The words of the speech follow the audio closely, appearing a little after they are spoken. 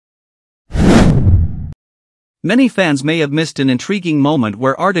Many fans may have missed an intriguing moment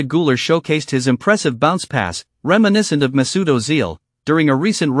where Arda Güler showcased his impressive bounce pass, reminiscent of Mesut Ozil, during a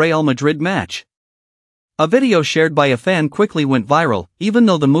recent Real Madrid match. A video shared by a fan quickly went viral. Even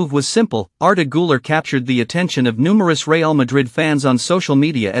though the move was simple, Arda Güler captured the attention of numerous Real Madrid fans on social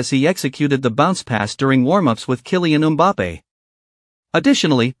media as he executed the bounce pass during warm-ups with Kylian Mbappe.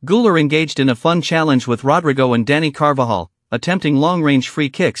 Additionally, Güler engaged in a fun challenge with Rodrigo and Dani Carvajal, attempting long-range free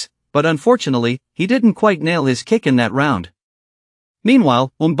kicks, but unfortunately, he didn't quite nail his kick in that round.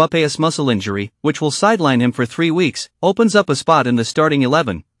 Meanwhile, Mbappe's muscle injury, which will sideline him for 3 weeks, opens up a spot in the starting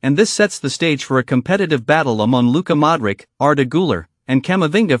 11, and this sets the stage for a competitive battle among Luka Modric, Arda Güler, and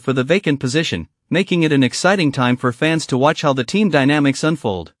Camavinga for the vacant position, making it an exciting time for fans to watch how the team dynamics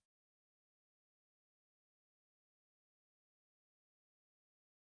unfold.